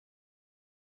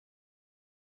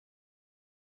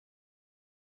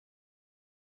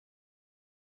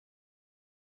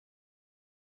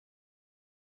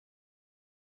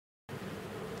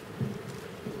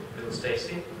Dr.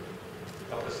 Stacey,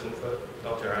 Dr. Sunfa,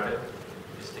 Dr. Adam,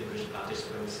 distinguished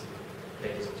participants,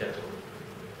 ladies and gentlemen.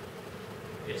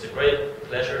 It's a great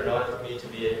pleasure and honor for me to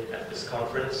be at this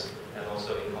conference and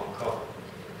also in Hong Kong,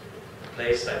 a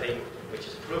place, I think, which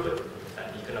has proven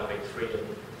that economic freedom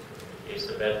is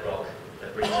the bedrock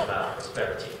that brings about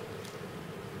prosperity.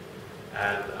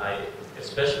 And I'm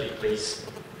especially pleased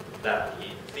that the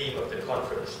theme of the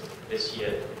conference this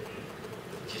year,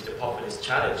 which is the Populist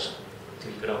challenge to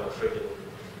economic freedom,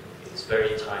 is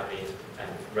very timely and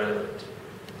relevant.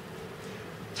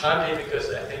 Timely because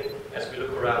I think as we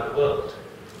look around the world,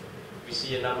 we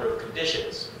see a number of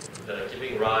conditions that are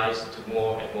giving rise to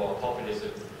more and more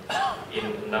populism in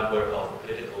a number of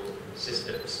political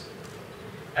systems.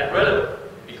 And relevant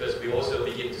because we also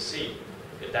begin to see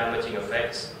the damaging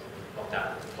effects of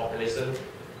that populism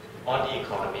on the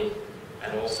economy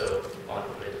and also on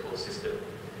the political system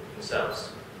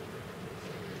themselves.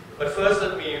 But first,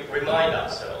 let me remind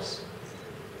ourselves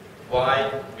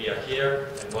why we are here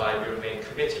and why we remain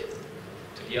committed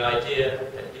to the idea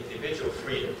that individual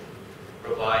freedom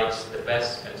provides the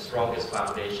best and strongest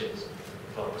foundations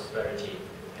for prosperity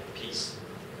and peace.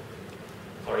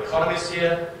 For economists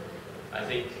here, I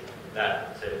think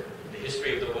that the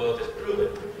history of the world has proven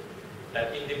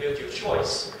that individual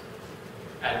choice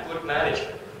and good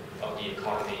management of the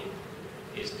economy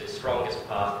is the strongest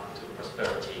path to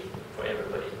prosperity for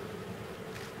everybody.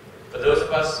 For those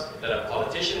of us that are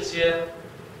politicians here,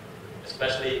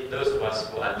 especially those of us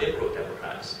who are liberal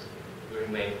Democrats, we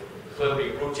remain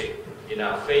firmly rooted in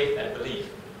our faith and belief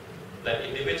that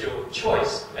individual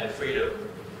choice and freedom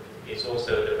is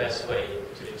also the best way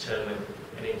to determine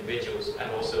an individual's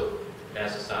and also their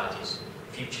society's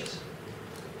futures.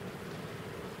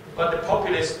 But the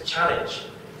populist challenge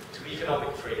to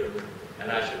economic freedom,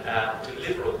 and I should add to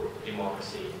liberal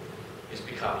democracy, is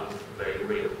becoming very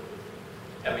real.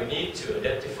 And we need to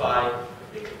identify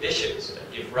the conditions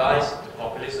that give rise to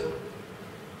populism,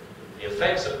 the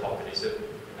effects of populism,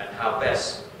 and how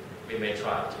best we may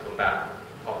try to combat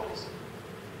populism.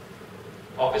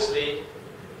 Obviously,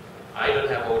 I don't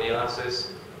have all the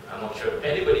answers. I'm not sure if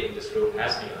anybody in this room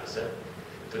has the answer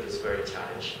to this very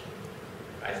challenge.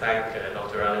 I thank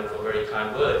Dr. Allen for very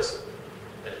kind words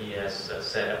that he has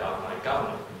said about my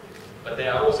government. But they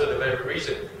are also the very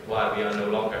reason why we are no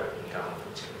longer in government.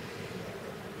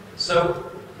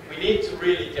 So we need to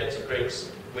really get to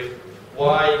grips with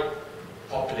why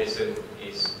populism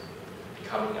is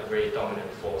becoming a very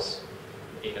dominant force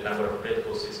in a number of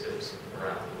political systems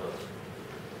around the world.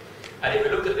 And if we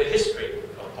look at the history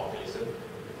of populism,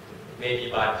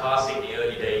 maybe bypassing the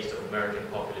early days of American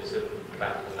populism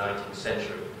back in the 19th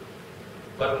century,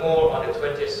 but more on the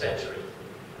 20th century,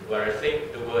 where I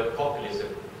think the word populism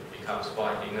becomes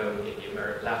widely known in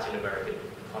the Latin American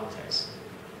context.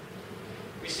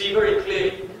 We see very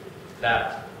clearly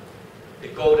that the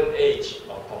golden age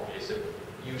of populism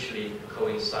usually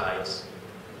coincides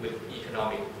with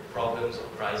economic problems or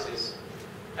crises,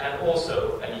 and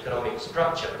also an economic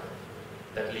structure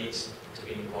that leads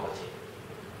to inequality.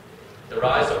 The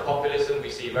rise of populism we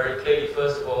see very clearly,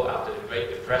 first of all, after the Great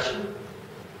Depression,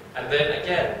 and then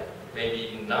again, maybe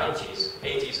in the 90s,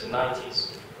 80s and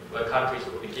 90s, where countries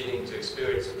were beginning to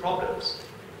experience problems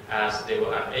as they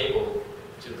were unable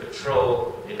to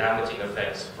control the damaging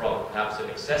effects from perhaps an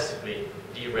excessively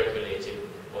deregulated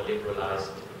or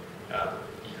liberalized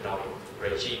economic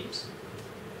regimes.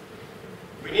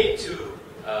 We need to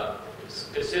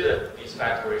consider these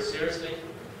factors very seriously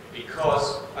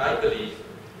because I believe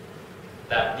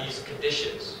that these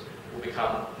conditions will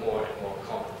become more and more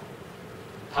common.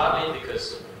 Partly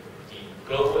because the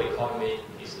global economy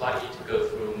is likely to go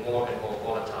through more and more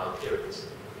volatile periods.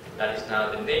 That is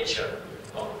now the nature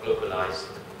of a globalized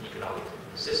economic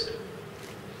system.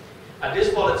 And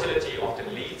this volatility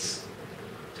often leads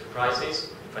to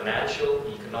crises, financial,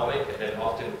 economic, and then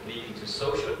often leading to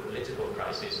social and political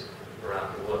crises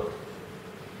around the world.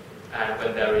 And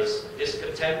when there is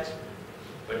discontent,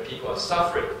 when people are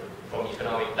suffering from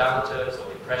economic downturns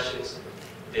or depressions,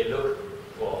 they look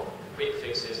for quick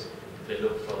fixes, they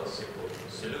look for simple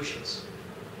solutions.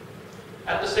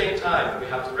 At the same time, we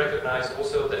have to recognize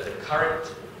also that the current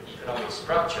economic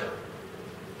structure,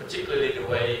 particularly the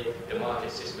way the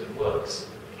market system works,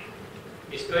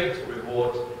 is going to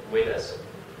reward winners,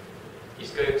 is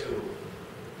going to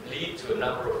lead to a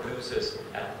number of losers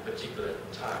at a particular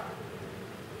time.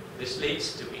 This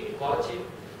leads to inequality,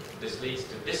 this leads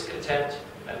to discontent,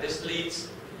 and this leads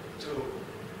to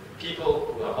people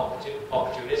who are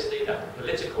opportunistic at the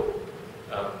political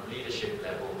leadership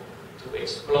level to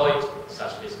exploit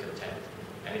such discontent.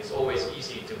 And it's always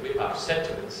easy to whip up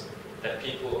sentiments that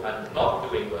people are not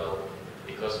doing well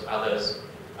because others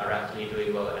are actually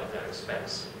doing well at their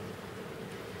expense.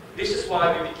 This is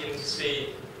why we begin to see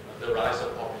the rise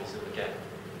of populism again.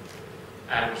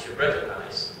 And we should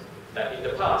recognize that in the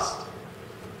past,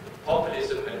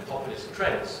 populism and populist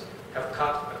trends have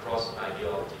cut across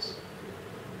ideologies.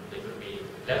 They could be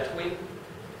left-wing,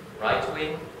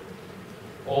 right-wing,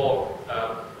 or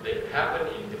they could happen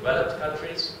in developed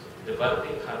countries,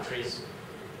 developing countries.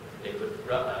 They could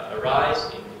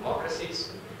arise in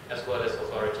democracies as well as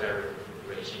authoritarian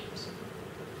regimes.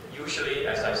 Usually,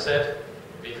 as I said,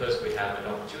 because we have an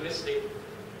opportunistic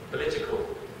political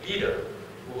leader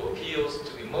who appeals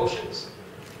to emotions,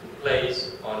 who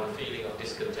plays on a feeling of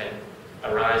discontent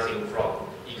arising from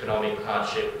economic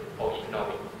hardship or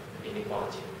economic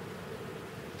inequality.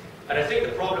 And I think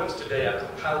the problems today are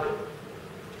compounded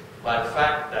by the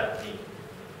fact that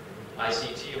the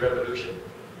ICT revolution,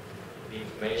 the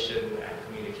information and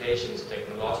communications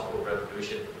technological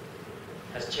revolution,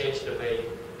 has changed the way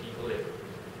people live.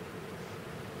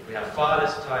 We have far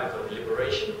less time for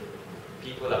deliberation.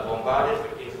 People are bombarded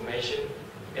with information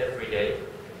every day.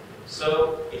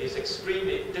 So it is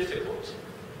extremely difficult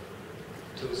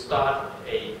to start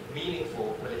a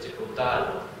meaningful political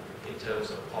dialogue in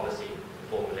terms of policy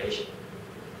formulation.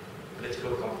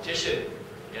 Political competition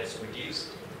gets reduced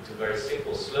to very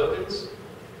simple slogans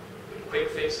with quick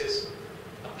fixes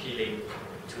appealing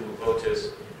to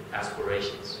voters'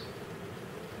 aspirations.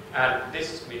 And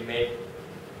this has been made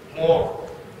more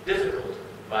difficult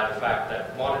by the fact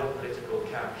that modern political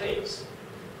campaigns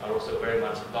are also very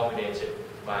much dominated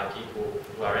by people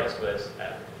who are experts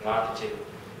at marketing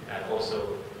and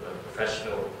also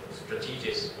professional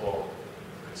strategists or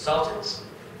consultants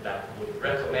that would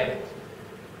recommend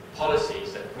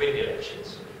policies that win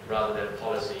elections rather than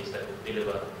policies that would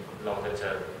deliver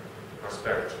longer-term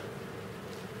prosperity.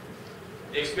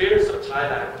 The experience of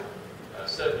Thailand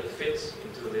certainly fits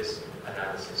into this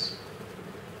analysis.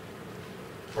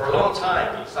 For a long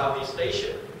time in Southeast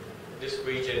Asia, this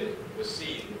region was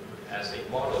seen as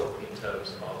a model in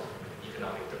terms of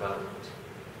economic development.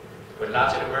 When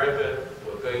Latin America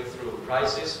were going through a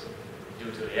crisis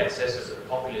due to the excesses of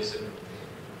populism,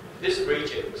 this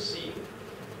region was seen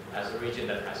as a region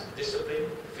that has discipline,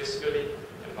 fiscally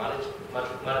and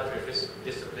monetary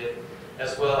discipline,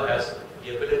 as well as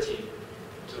the ability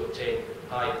to obtain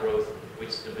high growth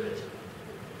with stability.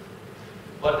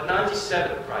 But the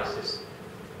 97 crisis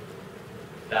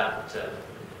that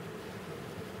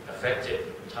affected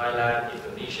Thailand,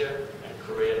 Indonesia, and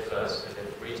Korea first, and then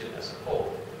the region as a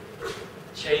whole,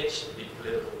 changed the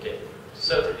political game,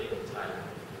 certainly in Thailand.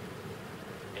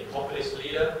 A populist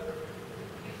leader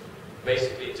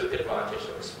basically took advantage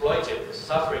or exploited the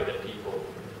suffering that people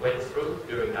went through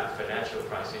during that financial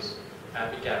crisis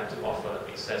and began to offer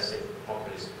excessive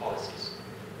populist policies,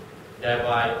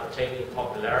 thereby obtaining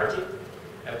popularity,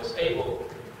 and was able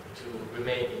to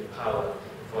remain in power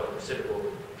for a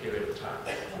considerable period of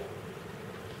time.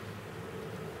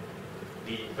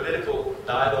 The political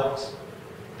dialogues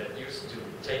that used to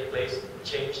take place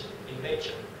changed in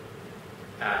nature.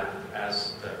 And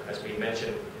as we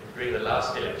mentioned during the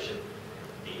last election,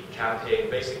 the campaign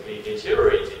basically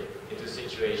deteriorated into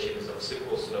situations of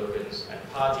simple slogans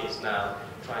and parties now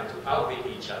trying to outbid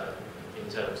each other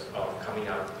in terms of coming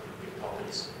out with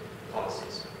populist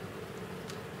policies.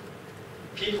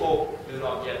 People do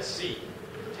not yet see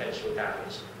the potential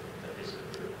damage that this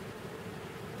could do.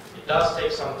 It does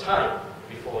take some time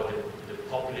before the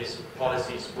populist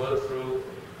policies work through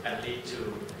and lead to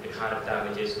the kind of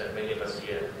damages that many of us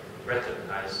here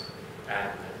recognize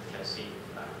and can see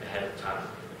ahead of time.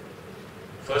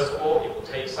 First of all, it will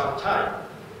take some time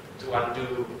to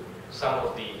undo some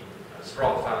of the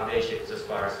strong foundations as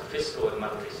far as the fiscal and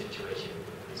monetary situation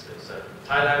is concerned.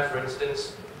 Thailand, for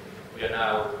instance, we are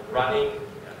now running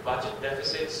budget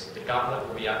deficits. The government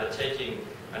will be undertaking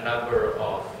a number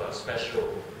of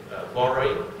special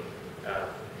borrowing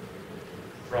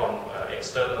from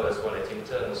external as well as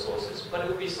internal sources. But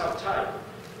it will be some time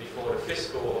before the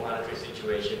fiscal or monetary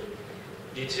situation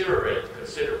deteriorates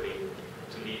considerably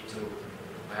to lead to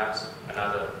perhaps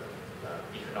another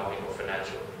economic or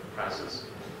financial crisis.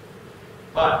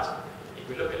 But if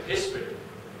we look at history,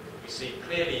 we see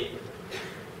clearly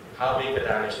how big the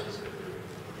damage this could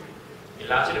do. In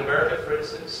Latin America, for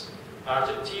instance,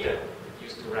 Argentina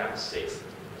used to rank 6th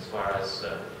as far as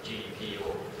GDP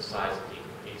or the size of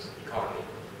its economy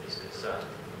is concerned.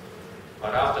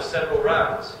 But after several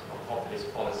rounds of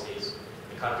populist policies,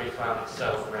 the country found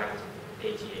itself ranked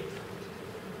 88th.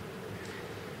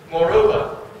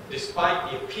 Moreover,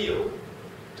 despite the appeal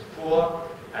to poor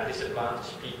and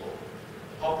disadvantaged people,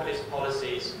 populist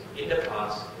policies in the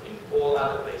past, in all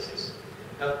other places,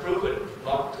 have proven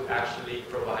not to actually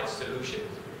provide solutions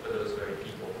for those very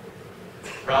people.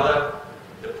 Rather,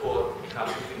 the poor become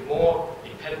even more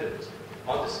dependent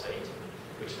on the state,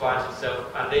 which finds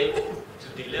itself unable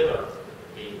to deliver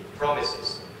the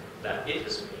promises that it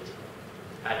has made.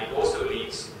 And it also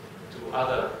leads to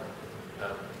other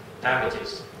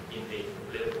damages in the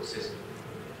political system.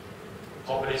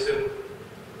 Populism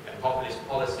and populist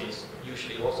policies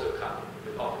usually also come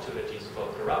with opportunities for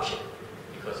corruption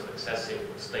because of excessive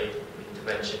state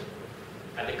intervention.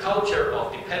 And the culture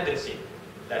of dependency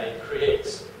that it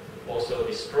creates also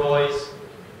destroys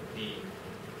the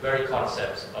very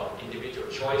concepts of individual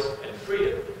choice and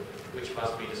freedom, which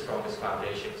must be the strongest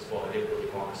foundations for a liberal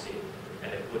democracy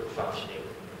and a good functioning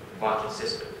market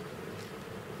system.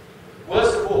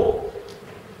 Worst of all,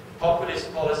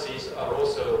 populist policies are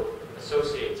also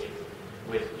associated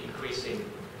with increasing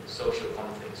social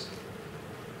conflicts,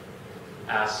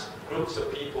 as groups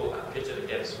of people are pitted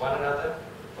against one another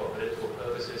for political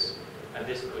purposes, and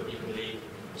this could even lead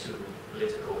to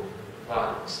political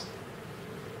violence.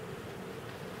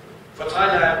 For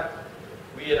Thailand,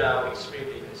 we are now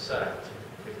extremely concerned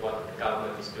with what the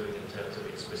government is doing in terms of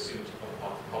its pursuit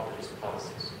of populist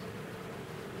policies.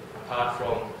 Apart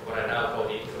from what I now call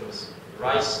the infamous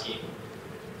rice scheme,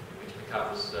 which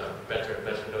becomes better and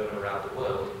better known around the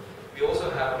world, we also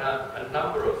have a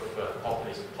number of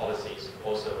populist policies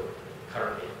also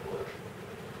currently at work.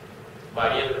 By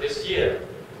the end of this year,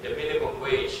 the minimum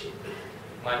wage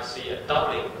might see a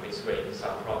doubling of its rate in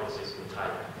some provinces in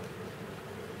Thailand.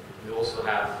 We also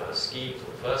have schemes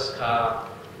for first car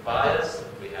buyers.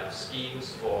 We have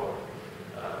schemes for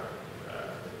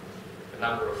a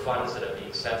number of funds that are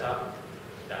being set up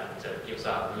that gives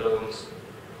out loans,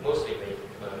 mostly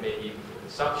maybe even for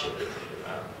consumption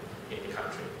in the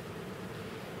country.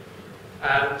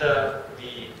 And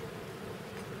the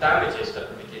damages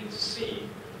that we begin to see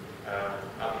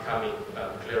are becoming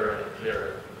clearer and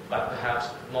clearer, but perhaps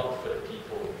not for the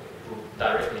people who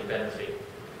directly benefit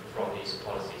from these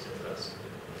policies at first.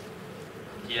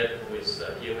 Here, who is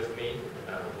here with me,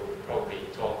 will probably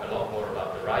talk a lot more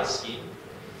about the rice scheme,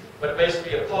 but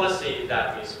basically a policy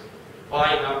that is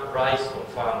buying up rice from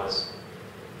farmers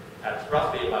at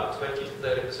roughly about 20 to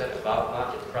 30% above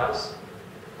market price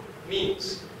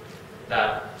means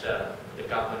that the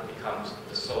government becomes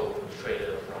the sole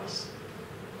trader of rice.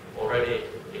 Already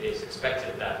it is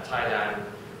expected that Thailand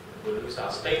will lose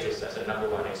our status as the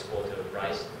 #1 exporter of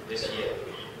rice this year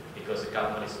because the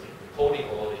government is holding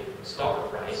all the stock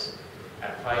of rice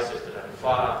at prices that are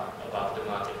far above the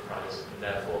market price, and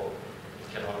therefore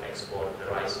it cannot export the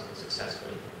rice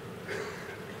successfully.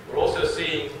 We're also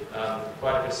seeing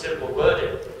quite a considerable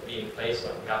burden being placed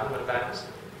on government banks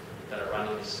that are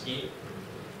running this scheme,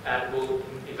 and will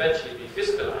eventually be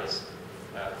fiscalized,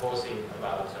 causing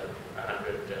about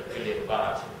 100 billion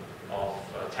baht of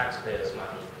taxpayers'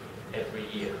 money every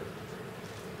year.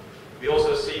 We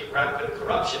also see rampant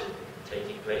corruption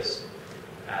taking place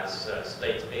as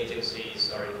state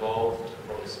agencies are involved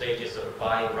from the stages of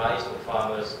buying rice from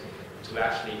farmers to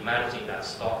actually managing that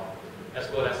stock, as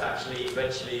well as actually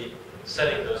eventually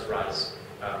selling those rice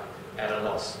at a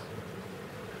loss.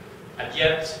 And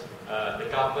yet, the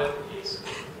government is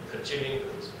continuing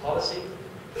with its policy.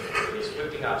 It is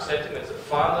whipping up sentiments of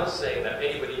farmers, saying that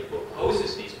anybody who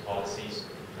opposes these policies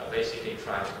are basically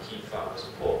trying to keep farmers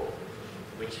poor,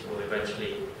 which will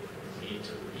eventually lead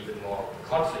to even more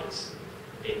conflicts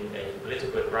in a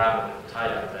political environment in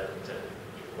Thailand that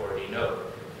you already know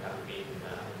have been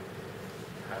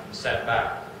set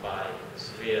back by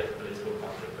severe political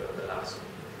conflict over the last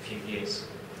few years.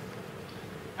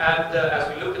 And as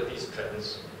we look at these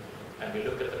trends, and we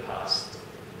look at the past,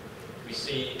 we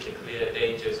see the clear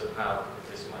dangers of how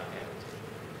this might end.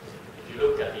 If you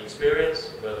look at the experience,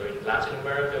 whether in Latin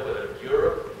America, whether in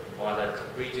Europe, or other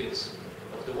regions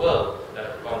of the world that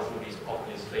have gone through these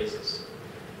populist phases,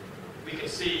 we can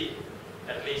see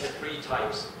at least 3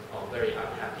 types of very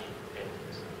unhappy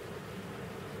endings.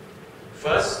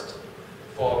 First,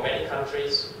 for many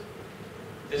countries,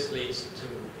 this leads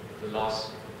to the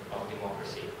loss of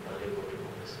democracy, or liberal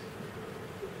democracy.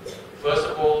 First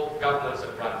of all, governments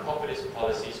that run populist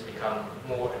policies become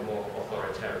more and more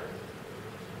authoritarian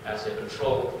as they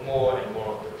control more and more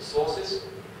of the resources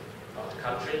of the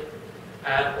country,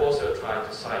 and also try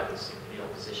to silence the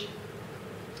opposition.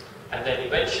 And then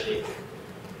eventually,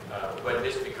 when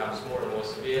this becomes more and more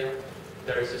severe,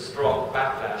 there is a strong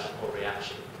backlash or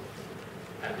reaction.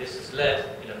 And this has led,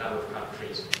 in a number of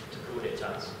countries, to coup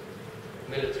d'etats,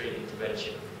 military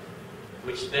intervention,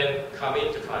 which then come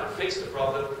in to try to fix the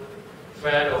problem,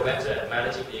 fare no better at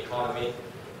managing the economy,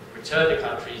 return the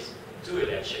countries to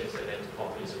elections and then to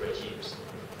populist regimes.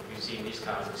 We've seen these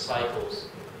kinds of cycles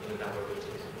in a number of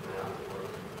regions around the world.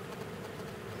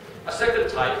 A second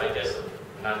type, I guess, of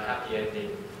an unhappy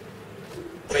ending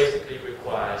basically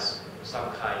requires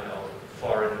some kind of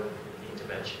foreign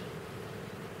intervention.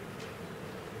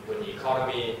 When the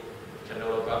economy can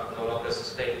no longer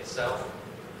sustain itself,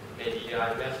 maybe the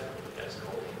IMF gets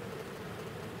called.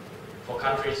 For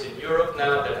countries in Europe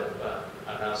now that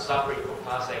are now suffering from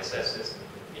past excesses,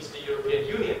 it's the European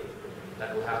Union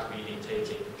that will have to be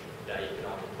dictating their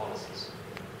economic policies.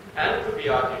 And it could be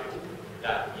argued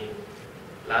that in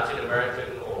Latin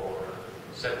American or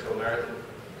Central American,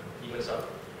 even some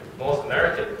North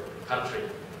American country,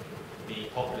 the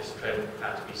populist trend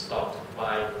had to be stopped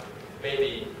by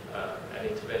maybe an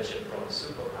intervention from a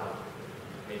superpower,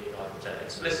 maybe not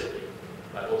explicitly,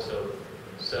 but also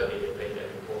certainly they played an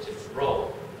important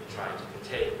role in trying to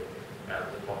contain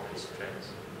the populist trends.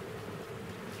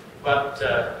 But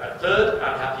a third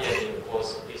unhappy ending, of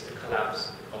course, is the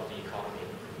collapse of the economy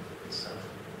itself.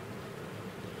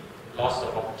 Loss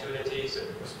of opportunities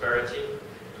and prosperity,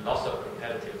 loss of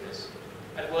competitiveness,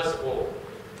 and worst of all,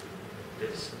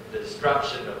 the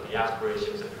destruction of the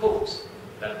aspirations and hopes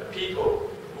that the people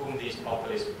whom these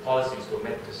populist policies were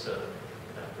meant to serve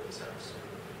themselves.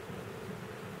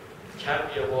 Can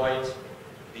we avoid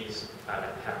these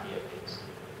unhappy endings?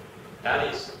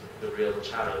 That is the real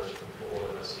challenge for all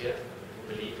of us here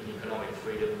who believe in economic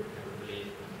freedom and who believe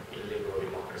in liberal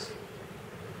democracy.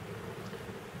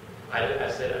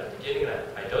 I said at the beginning that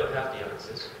I don't have the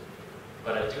answers,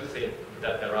 but I do think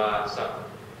that there are some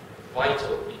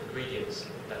vital ingredients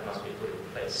that must be put in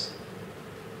place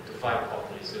to fight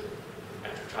populism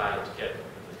and to try to get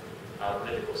our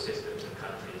political systems and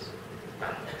countries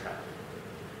back on track.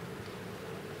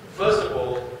 First of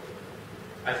all,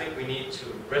 I think we need to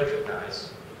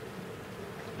recognize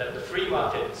that the free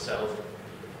market itself,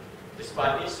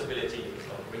 despite its ability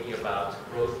of bringing about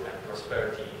growth and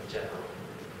prosperity in general,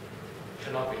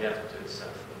 cannot be left to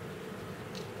itself.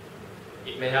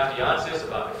 It may have the answers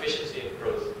about efficiency and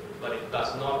growth, but it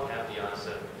does not have the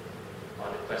answer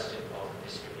on the question of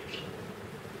distribution.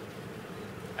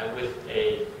 And with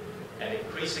an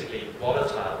increasingly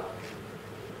volatile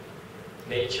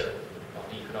nature of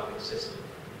the economic system,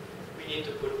 we need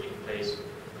to put in place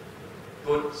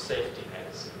good safety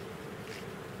nets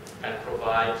and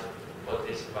provide for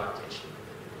this advantage.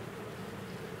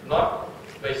 Not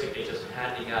basically just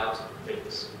handing out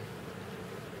things,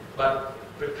 but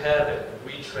prepare them,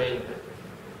 retrain them,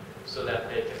 so that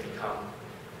they can become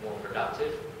more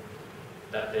productive,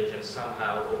 that they can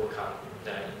somehow overcome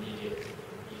their immediate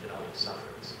economic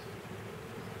sufferings.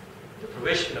 The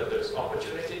provision of those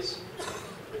opportunities,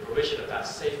 the provision of that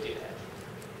safety net,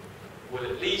 will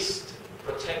at least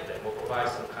protect them or provide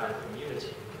some kind of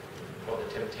immunity from the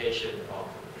temptation of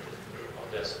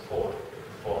their support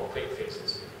for quick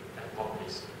fixes and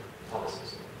populist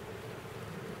policies.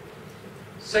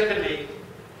 Secondly,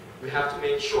 we have to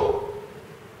make sure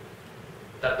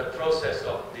that the process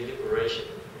of deliberation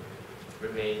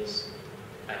remains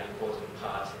an important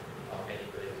part of any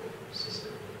political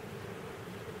system.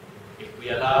 If we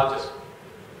allow just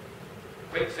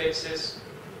quick fixes,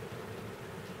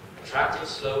 attractive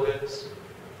slogans,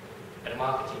 and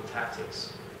marketing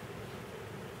tactics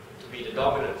to be the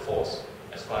dominant force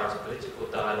as far as political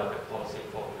dialogue and policy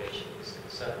formulation is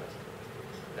concerned,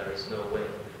 there is no way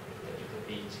that you can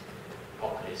beat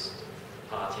populist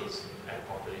parties and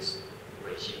populist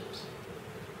regimes.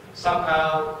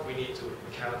 Somehow we need to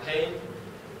campaign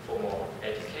for more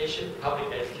education,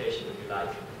 public education if you like,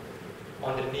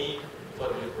 on the need for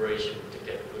deliberation to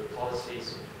get good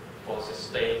policies for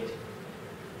sustained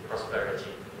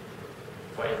prosperity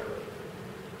for everybody.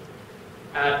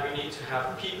 And we need to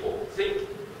have people think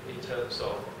in terms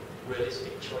of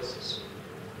realistic choices.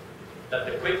 That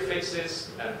the quick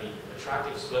fixes and the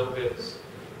attractive slogans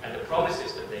and the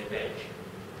promises that they make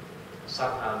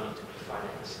somehow need to be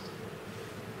financed.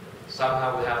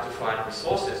 Somehow we have to find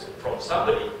resources from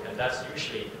somebody, and that's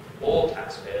usually all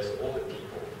taxpayers, all the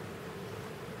people,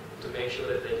 to make sure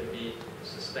that they can be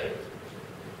sustained.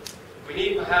 We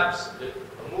need perhaps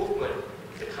a movement,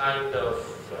 the kind of,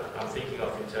 I'm thinking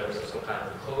of in terms of some kind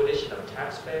of coalition of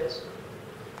taxpayers,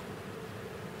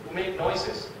 who make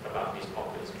noises about these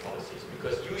populist policies,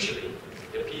 because usually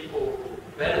the people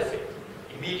who benefit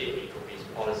immediately from these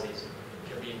policies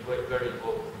can be very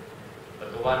vocal.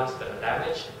 But the ones that are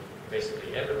damaged,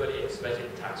 basically everybody, especially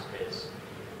taxpayers,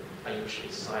 are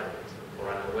usually silent or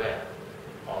unaware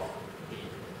of the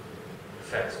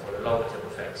effects or the longer-term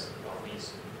effects of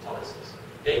these policies.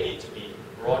 They need to be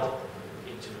brought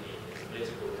into the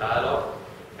political dialogue,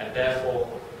 and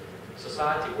therefore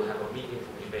society will have a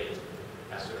meaningful debate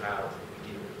as to how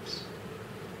we deal with this.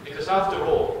 Because after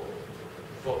all,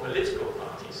 for political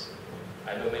parties,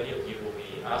 I know many of you will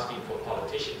be asking for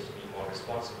politicians to be more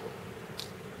responsible.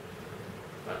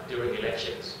 But during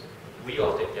elections, we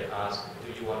often get asked,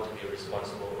 do you want to be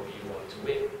responsible or do you want to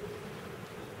win?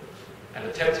 And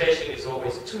the temptation is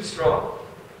always too strong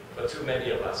for too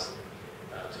many of us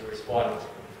to respond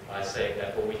by saying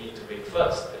that, well, we need to win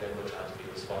first and then we'll try to be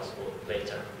responsible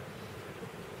later.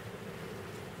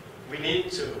 We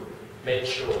need to make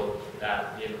sure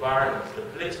that the environment, the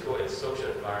political and social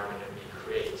environment that we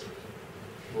create,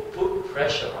 will put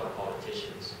pressure on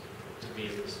politicians to be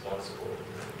responsible,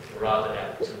 rather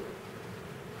than to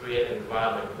create an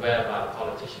environment whereby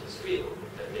politicians feel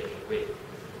that they can win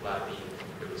by being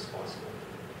irresponsible.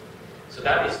 So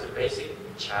that is the basic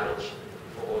challenge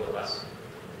for all of us,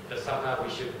 that somehow we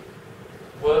should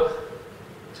work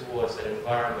towards an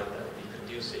environment that will be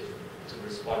conducive to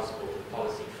responsible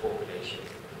policy formulation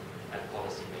and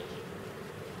policy making,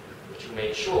 which will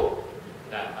make sure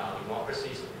that our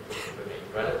democracies remain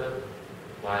relevant,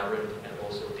 vibrant, and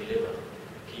also deliver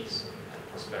peace and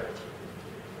prosperity,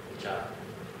 which are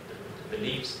the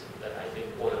beliefs that I think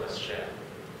all of us share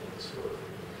in this room.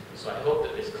 So I hope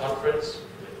that this conference,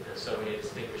 with so many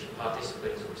distinguished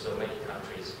participants from so many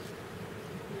countries,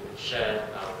 will share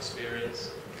our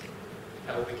experience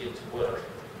and will begin to work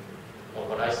on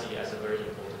what I see as a very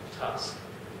important task,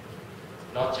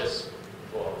 not just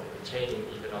for retaining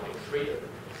economic freedom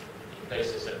in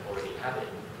places that already have it,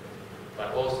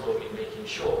 but also in making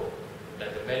sure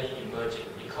that the many emerging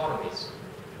economies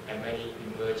and many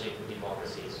emerging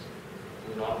democracies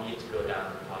do not need to go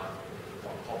down the path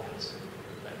of populism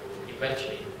that will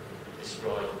eventually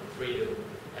destroy freedom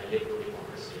and liberal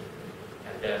democracy,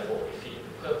 and therefore defeat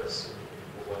the purpose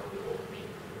of what we will be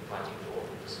fighting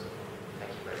for. So,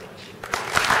 thank you very much.